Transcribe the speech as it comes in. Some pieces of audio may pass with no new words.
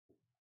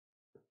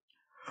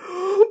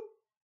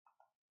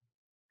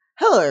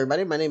Hello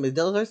everybody, my name is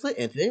Delazar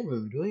and today we're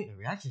doing a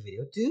reaction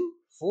video to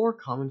 4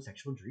 Common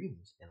Sexual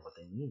Dreams and What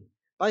They Mean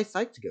by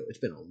Psych2Go. It's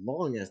been a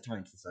long ass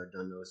time since I've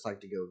done a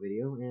Psych2Go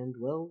video, and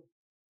well,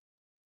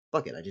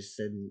 fuck it, I just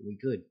said we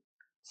could.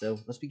 So,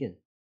 let's begin.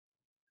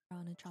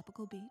 On a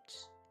tropical beach,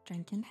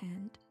 drink in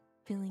hand,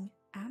 feeling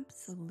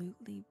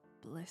absolutely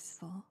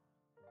blissful.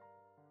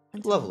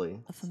 Until Lovely.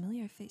 a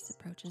familiar face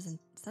approaches and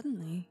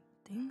suddenly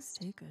things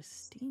take a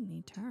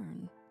steamy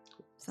turn.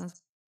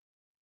 Sounds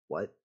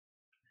What?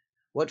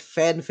 What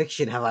fan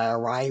fiction have I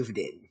arrived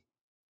in?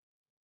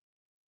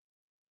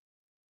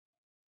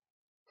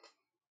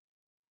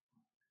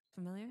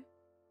 familiar?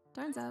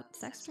 Turns out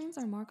sex dreams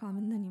are more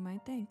common than you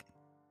might think.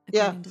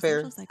 Yeah, According to fair.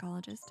 social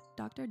psychologist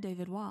Dr.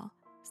 David Wall,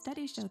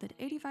 studies show that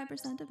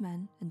 85% of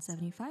men and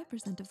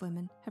 75% of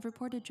women have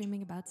reported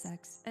dreaming about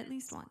sex at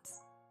least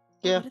once.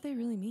 But Yeah. what do they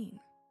really mean?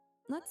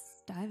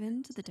 Let's dive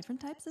into the different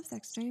types of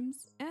sex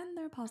dreams and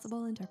their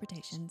possible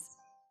interpretations.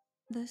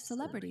 The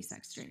celebrity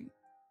sex dream.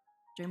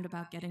 Dreamed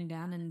about getting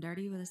down and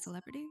dirty with a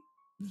celebrity?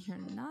 You're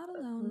not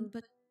alone,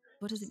 but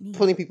what does it mean?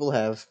 Plenty of people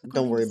have. Don't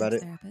According worry to about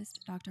sex it.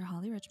 therapist Dr.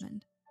 Holly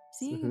Richmond,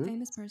 seeing a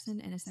famous person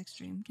in a sex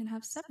dream can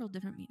have several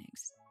different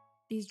meanings.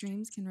 These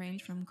dreams can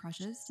range from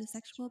crushes to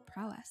sexual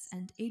prowess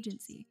and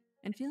agency,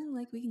 and feeling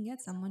like we can get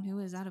someone who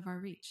is out of our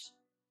reach.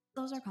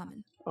 Those are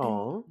common, and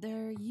Aww.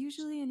 they're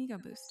usually an ego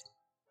boost.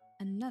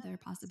 Another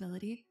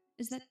possibility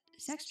is that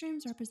sex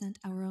dreams represent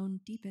our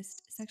own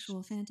deepest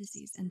sexual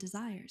fantasies and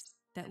desires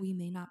that we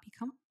may not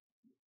become.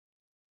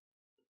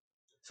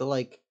 So,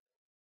 like,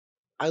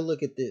 I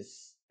look at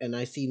this and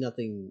I see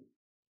nothing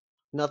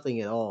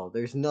at all.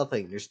 There's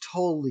nothing. There's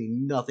totally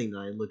nothing that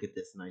I look at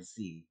this and I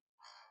see.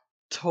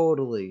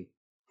 Totally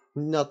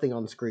nothing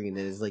on screen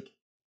that is like,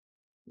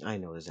 I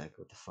know exactly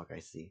what the fuck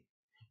I see.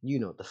 You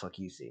know what the fuck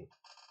you see.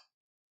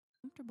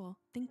 Comfortable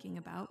thinking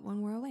about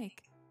when we're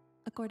awake.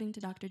 According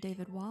to Dr.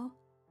 David Wall,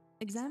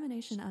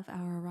 examination of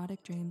our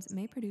erotic dreams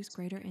may produce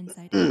greater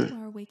insight into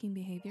our waking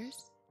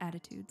behaviors,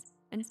 attitudes,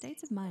 and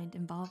states of mind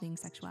involving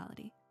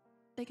sexuality.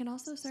 They can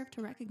also serve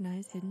to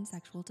recognize hidden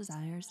sexual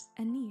desires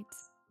and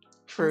needs. As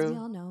we True.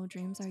 all know,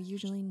 dreams are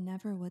usually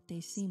never what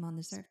they seem on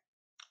the surface.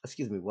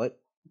 Excuse me,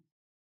 what?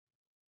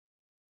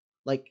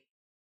 Like,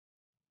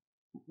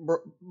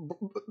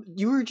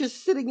 you were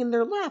just sitting in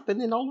their lap and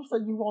then all of a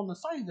sudden you were on the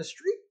side of the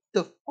street?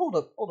 Hold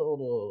up,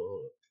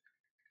 hold up.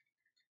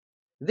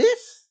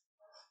 This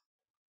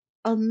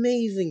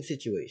amazing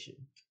situation.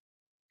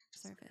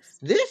 Surface.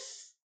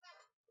 This?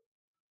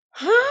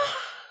 Huh?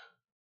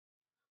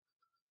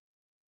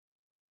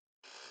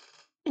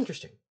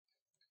 Interesting.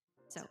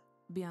 So,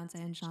 Beyonce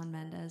and Shawn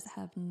Mendes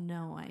have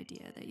no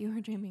idea that you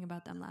were dreaming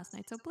about them last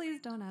night, so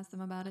please don't ask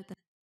them about it.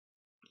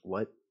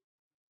 What?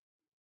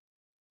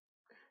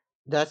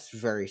 That's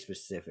very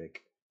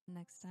specific.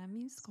 Next time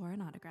you score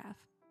an autograph.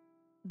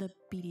 The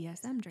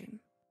BDSM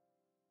dream.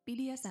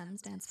 BDSM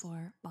stands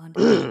for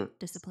bondage,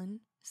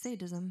 discipline,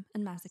 sadism,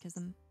 and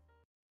masochism.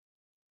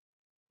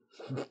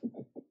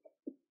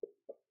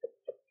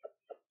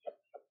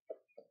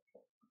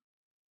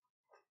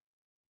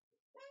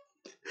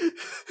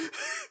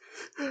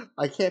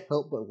 I can't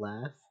help but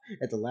laugh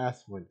at the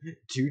last one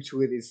due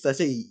to it is such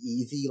a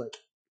easy like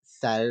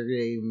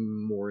Saturday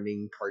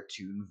morning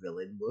cartoon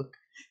villain look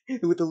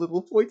with the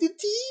little pointed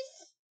teeth.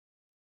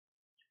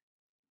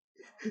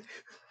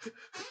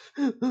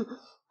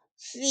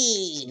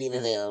 See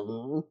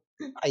them.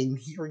 I'm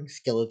hearing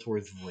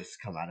Skeletor's voice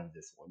come out of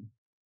this one.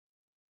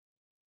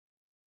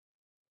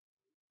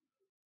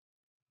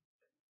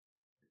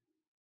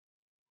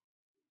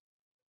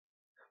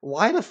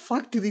 Why the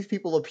fuck do these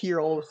people appear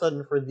all of a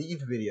sudden for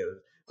these videos?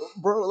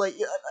 Bro, like,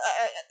 you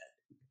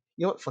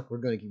know what? Fuck, we're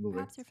gonna keep moving.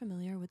 Perhaps you're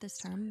familiar with this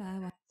term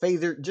by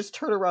Phaser, just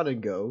turn around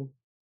and go.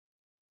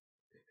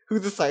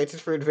 Who's the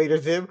scientist for Invader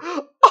Zim?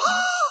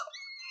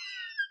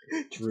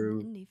 True.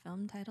 an indie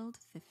film titled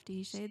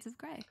 50 Shades of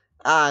Grey.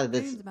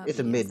 This Dreams about it's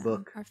a mid BDSM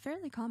book. are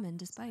fairly common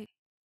despite.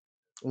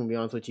 I'm gonna be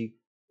honest with you.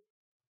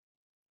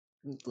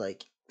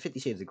 Like 50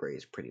 Shades of Grey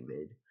is pretty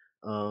mid.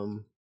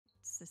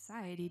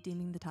 Society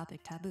deeming the topic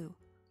taboo.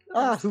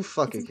 Who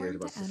fucking It's cares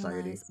important about to society?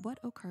 analyze what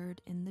occurred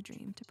in the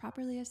dream to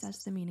properly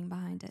assess the meaning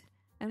behind it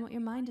and what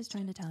your mind is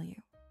trying to tell you.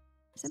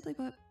 Simply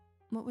put,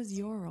 what was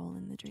your role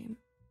in the dream?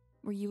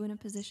 Were you in a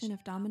position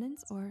of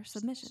dominance or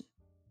submission?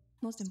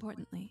 Most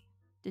importantly,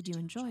 did you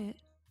enjoy it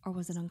or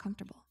was it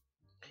uncomfortable?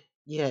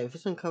 Yeah, if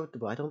it's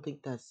uncomfortable, I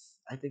think that's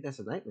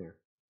a nightmare.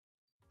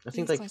 That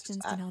seems These like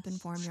questions can help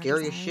inform your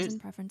scary as desires shit.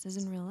 and preferences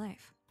in real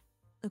life.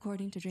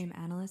 According to dream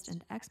analyst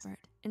and expert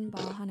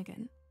Inbal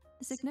Hunnigan,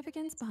 the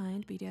significance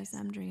behind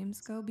BDSM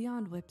dreams go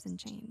beyond whips and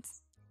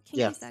chains.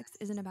 Kinky sex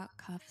isn't about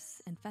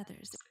cuffs and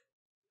feathers.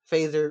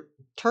 Phaser,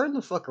 turn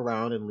the fuck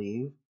around and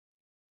leave.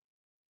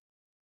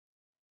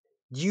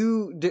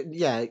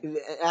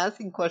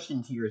 Asking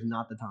questions here is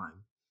not the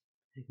time.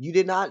 You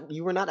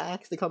were not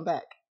asked to come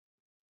back.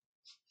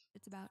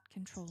 It's about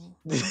control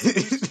and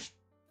submission.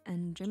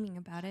 And dreaming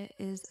about it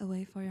is a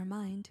way for your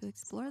mind to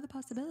explore the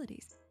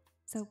possibilities.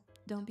 So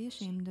don't be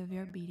ashamed of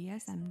your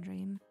BDSM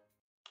dream.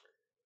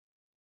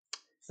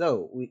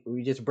 So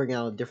we just bring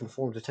out different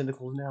forms of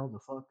tentacles now. The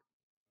fuck?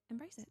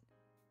 Embrace it.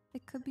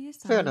 It could be a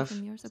Fair sign enough.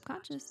 from your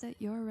subconscious that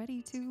you're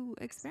ready to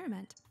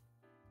experiment.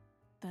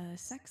 The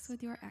sex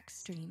with your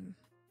ex dream.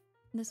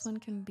 This one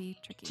can be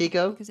tricky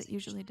Chico, because it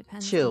usually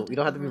depends on chill. the You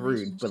type don't have of to be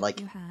rude, but relationship like,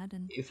 you had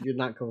and if you're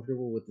not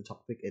comfortable with the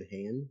topic at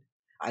hand,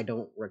 I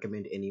don't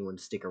recommend anyone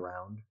stick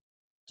around.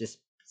 Just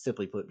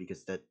simply put,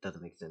 because that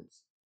doesn't make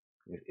sense.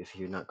 If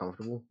you're not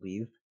comfortable,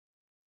 leave.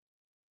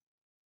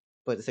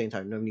 But at the same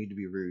time, no need to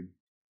be rude.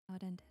 how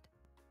it ended.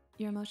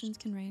 Your emotions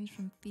can range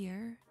from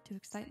fear to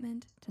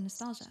excitement to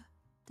nostalgia,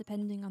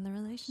 depending on the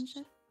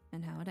relationship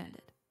and how it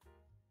ended.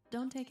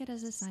 Don't take it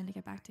as a sign to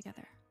get back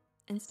together.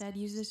 Instead,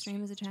 use this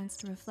dream as a chance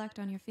to reflect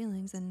on your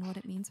feelings and what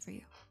it means for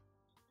you.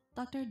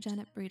 Dr.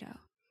 Janet Brito.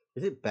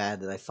 Is it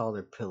bad that I saw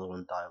their pillow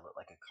and dial it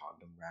like a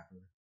condom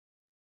wrapper?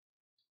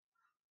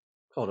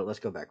 Hold on, let's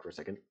go back for a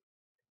second.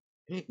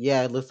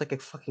 Yeah, it looks like a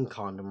fucking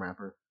condom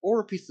wrapper.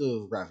 Or a piece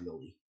of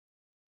ravioli.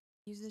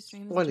 Use this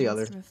dream as a One or the chance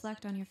other. to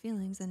reflect on your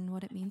feelings and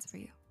what it means for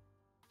you.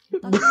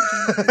 Dr.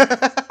 Janet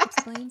Brito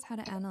explains how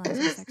to analyze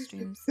your sex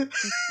dreams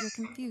if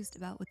you're confused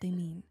about what they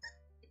mean.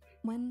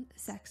 When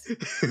sex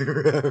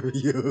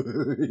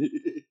Ravioli.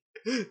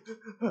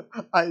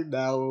 I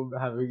now am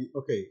having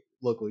okay.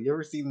 Local, you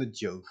ever seen the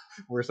joke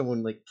where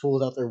someone like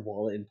pulls out their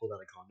wallet and pulls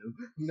out a condom?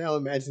 I'm now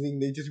imagining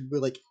they just were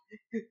like,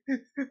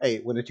 "Hey,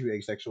 when the two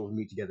asexuals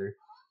meet together,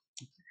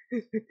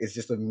 it's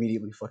just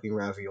immediately fucking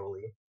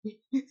ravioli.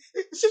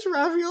 It's just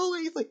ravioli.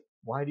 It's like,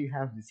 why do you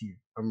have this here?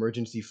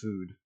 Emergency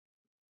food.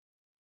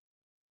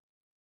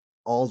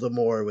 All the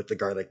more with the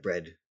garlic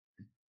bread.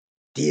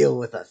 Deal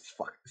with us,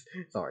 fuck.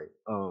 Sorry.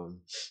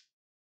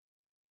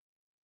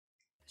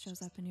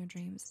 shows up in your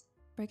dreams,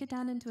 break it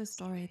down into a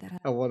story that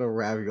I want a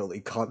ravioli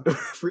condom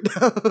for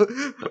now.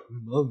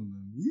 Mamma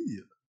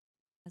mia.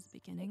 has a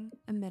beginning,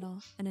 a middle,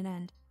 and an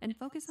end, and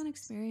focus on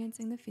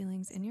experiencing the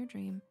feelings in your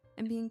dream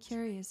and being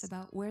curious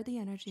about where the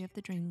energy of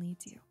the dream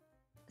leads you,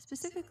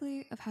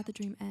 specifically of how the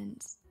dream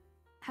ends.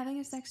 Having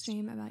a sex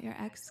dream about your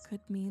ex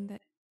could mean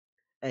that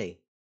Hey,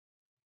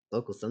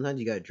 local, sometimes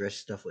you gotta drench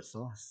stuff with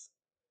sauce.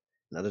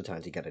 And other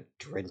times you gotta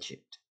drench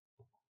it.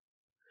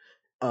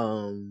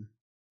 Um.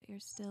 you're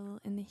still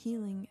in the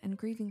healing and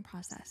grieving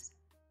process,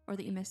 or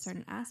that you miss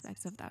certain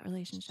aspects of that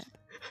relationship.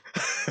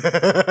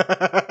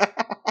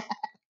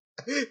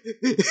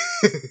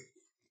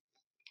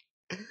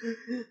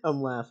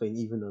 I'm laughing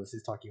even though this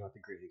is talking about the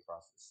grieving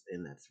process,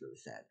 and that's really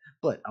sad.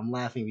 But I'm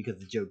laughing because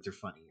the jokes are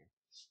funnier.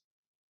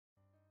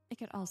 It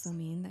could also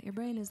mean that your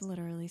brain is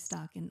literally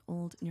stuck in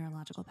old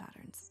neurological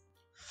patterns.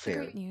 The Fair.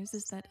 great news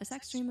is that a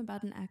sex dream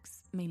about an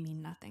ex may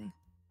mean nothing.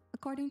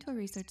 According to a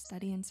research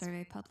study and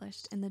survey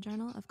published in the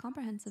Journal of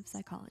Comprehensive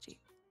Psychology,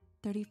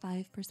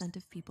 35%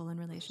 of people in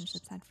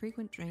relationships had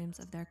frequent dreams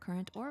of their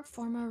current or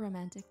former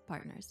romantic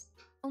partners.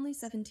 Only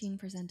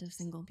 17% of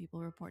single people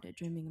reported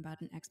dreaming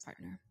about an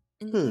ex-partner,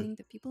 indicating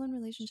that people in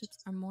relationships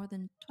are more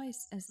than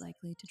twice as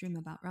likely to dream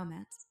about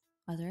romance,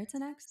 whether it's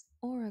an ex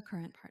or a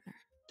current partner.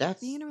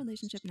 That's Being in a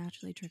relationship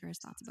naturally triggers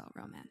thoughts about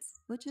romance,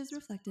 which is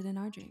reflected in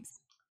our dreams.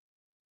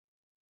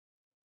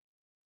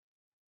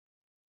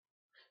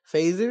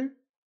 Phaser.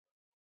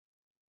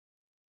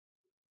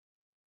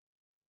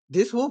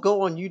 This will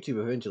go on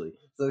YouTube eventually.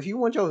 So if you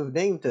want your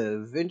name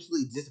to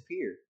eventually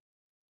disappear,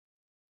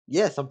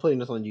 yes, I'm putting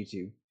this on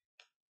YouTube.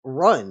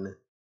 Run.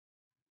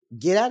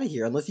 Get out of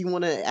here unless you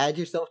want to add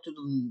yourself to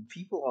the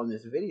people on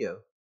this video.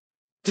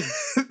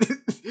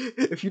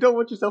 If you don't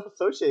want yourself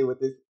associated with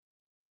this,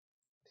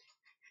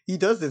 he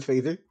does this,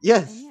 Phaser.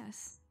 Yes. And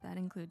yes, that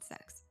includes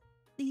sex.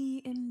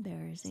 The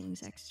embarrassing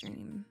sex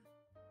dream.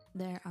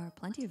 There are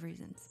plenty of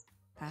reasons.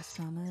 Past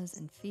traumas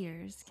and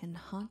fears can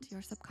haunt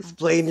your subconscious.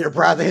 Explain your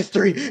browser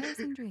history.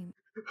 Embarrassing dream.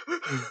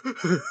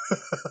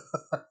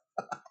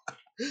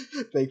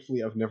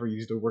 Thankfully, I've never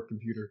used a work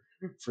computer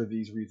for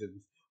these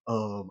reasons.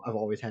 I've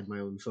always had my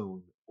own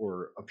phone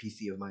or a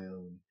PC of my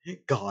own.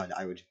 God,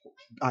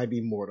 I'd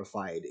be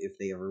mortified if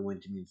they ever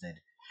went to me and said,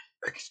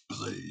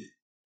 "Explain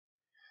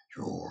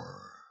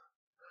your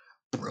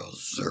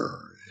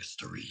browser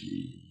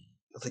history."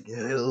 I was like,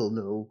 hell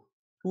no.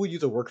 Who would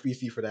use a work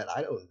PC for that?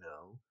 I don't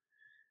know.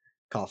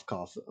 Cough,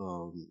 cough.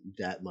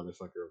 That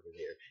motherfucker over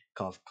there.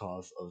 Cough,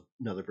 cough. Of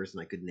another person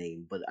I could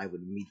name, but I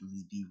would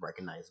immediately be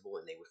recognizable,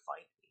 and they would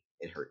find me.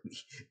 It hurt me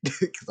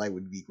because I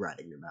would be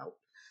ratting them out.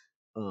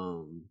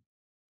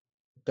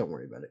 Don't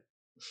worry about it.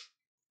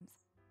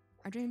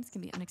 Our dreams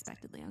can be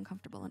unexpectedly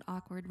uncomfortable and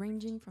awkward,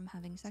 ranging from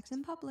having sex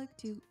in public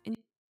to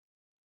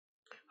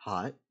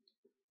Hot,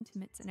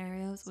 intimate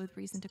scenarios with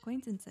recent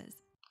acquaintances.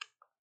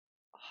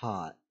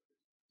 hot.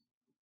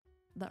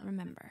 But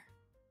remember,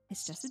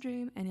 it's just a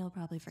dream and you'll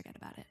probably forget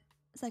about it.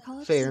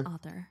 Psychologist Fair. and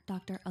author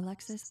Dr.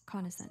 Alexis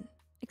Conason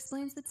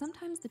explains that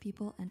sometimes the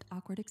people and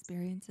awkward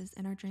experiences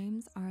in our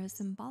dreams are a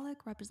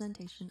symbolic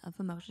representation of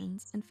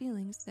emotions and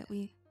feelings that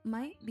we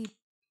might be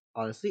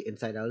Honestly,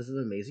 Inside Out is an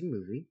amazing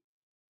movie.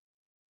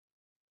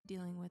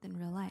 dealing with in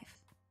real life.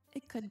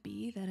 It could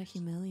be that a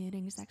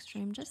humiliating sex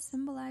dream just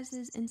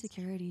symbolizes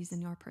insecurities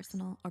in your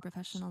personal or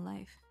professional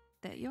life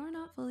that you're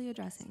not fully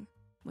addressing.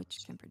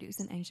 which can produce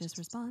an anxious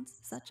response,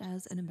 such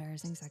as an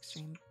embarrassing sex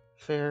dream.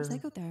 Fair.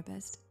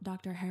 Psychotherapist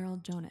Dr.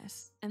 Harold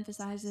Jonas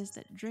emphasizes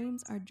that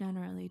dreams are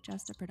generally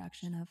just a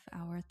production of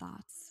our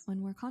thoughts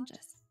when we're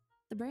conscious.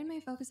 The brain may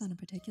focus on a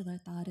particular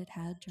thought it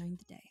had during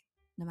the day,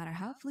 no matter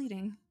how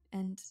fleeting,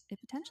 and it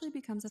potentially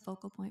becomes a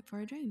focal point for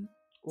a dream.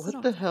 So What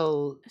don't the fret.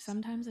 hell?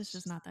 Sometimes it's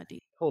just not that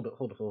deep. Hold.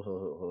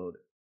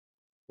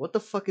 What the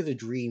fuck is a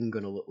dream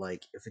gonna look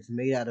like if it's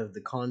made out of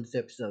the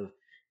concepts of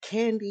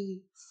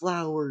candy,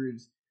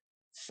 flowers,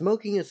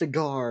 smoking a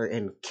cigar,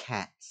 and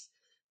cats?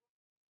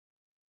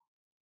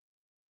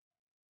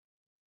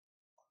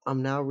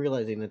 I'm now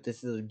realizing that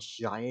this is a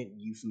giant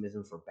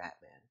euphemism for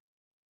Batman.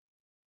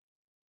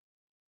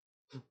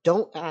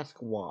 Don't ask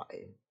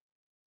why,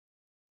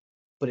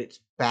 but it's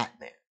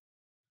Batman.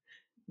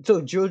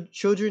 So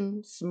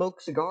children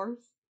smoke cigars,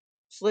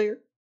 Slayer.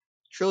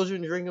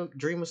 Children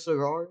dream of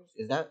cigars.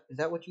 Is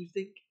that what you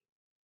think?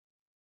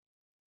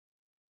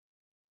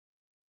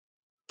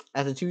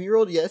 As a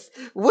 2-year-old, yes.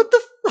 What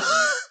the?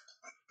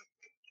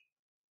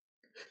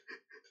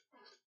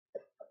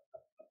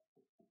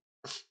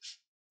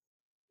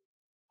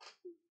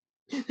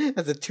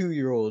 As a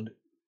 2-year-old,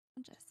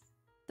 Conscious.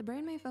 The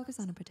brain may focus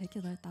on a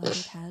particular thought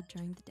it had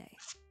during the day,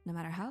 no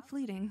matter how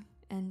fleeting,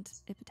 and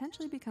it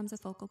potentially becomes a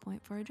focal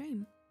point for a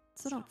dream.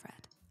 So don't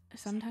fret.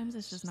 Sometimes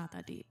it's just not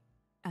that deep.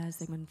 As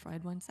Sigmund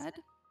Freud once said,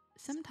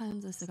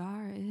 sometimes a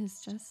cigar is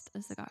just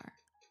a cigar.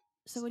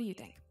 So what do you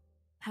think?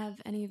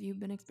 Have any of you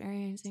been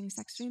experiencing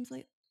sex dreams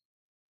lately?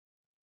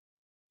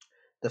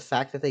 the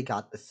fact that they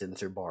got the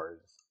censor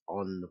bars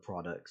on the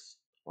products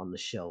on the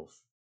shelf.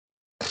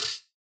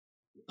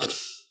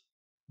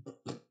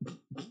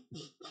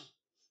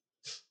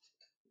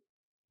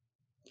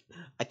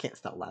 I can't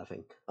stop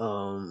laughing.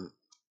 Oh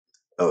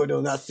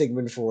no, not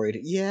Sigmund Freud.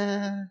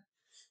 Yeah,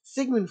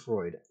 Sigmund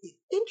Freud.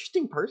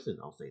 Interesting person,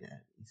 I'll say that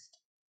at least.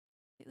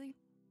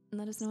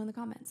 Let us know in the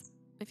comments.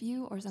 If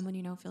you or someone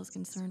you know feels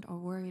concerned or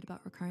worried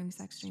about recurring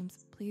sex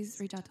dreams, please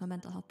reach out to a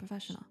mental health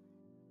professional.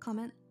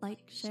 Comment, like,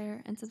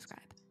 share, and subscribe.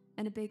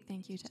 And a big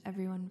thank you to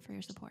everyone for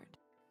your support.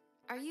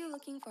 Are you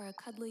looking for a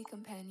cuddly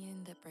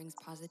companion that brings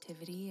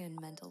positivity and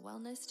mental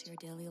wellness to your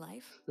daily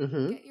life?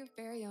 Mm-hmm. Get your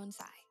very own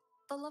Psy.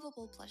 The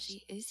lovable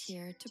plushie is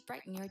here to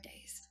brighten your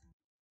days.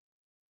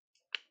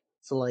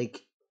 So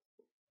like,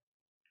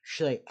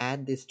 should I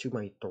add this to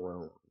my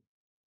throne?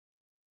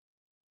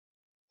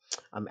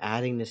 I'm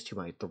adding this to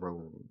my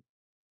throne.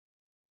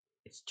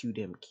 It's too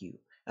damn cute.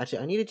 Actually,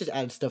 I need to just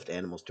add stuffed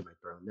animals to my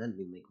throne. That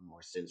would make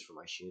more sense for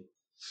my shit.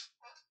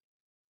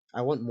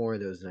 I want more of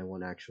those than I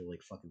want actual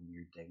like fucking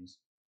weird things.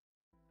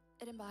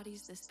 It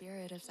embodies the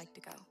spirit of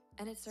Psych2Go,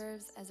 and it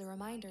serves as a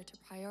reminder to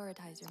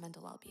prioritize your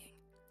mental well-being.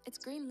 Its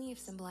green leaf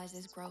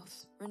symbolizes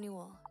growth,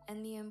 renewal,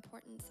 and the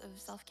importance of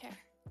self-care.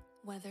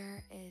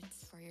 Whether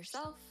it's for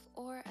yourself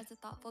or as a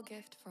thoughtful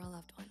gift for a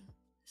loved one,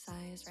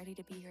 Psy is ready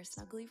to be your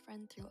snuggly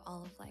friend through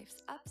all of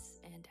life's ups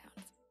and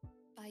downs.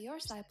 Buy your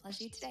Psy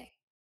plushie today.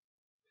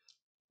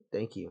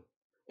 Thank you.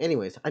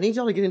 Anyways, I need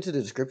y'all to get into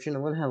the description.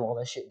 I'm gonna have all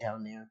that shit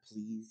down there.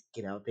 Please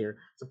get out there,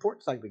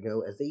 support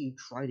Psych2Go as they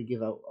try to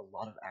give out a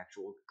lot of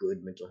actual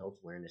good mental health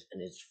awareness,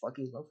 and it's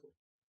fucking lovely.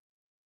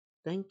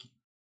 Thank you.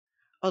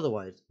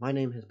 Otherwise, my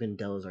name has been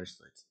Delazar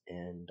Slits,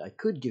 and I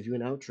could give you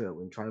an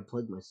outro and try to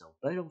plug myself,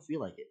 but I don't feel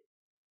like it.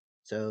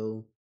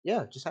 So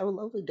yeah, just have a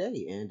lovely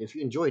day, and if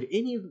you enjoyed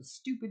any of the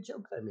stupid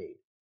jokes I made,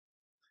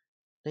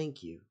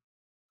 thank you.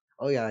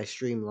 Oh yeah, I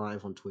stream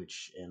live on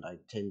Twitch, and I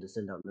tend to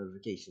send out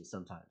notifications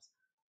sometimes.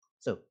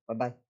 So bye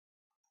bye.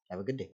 Have a good day.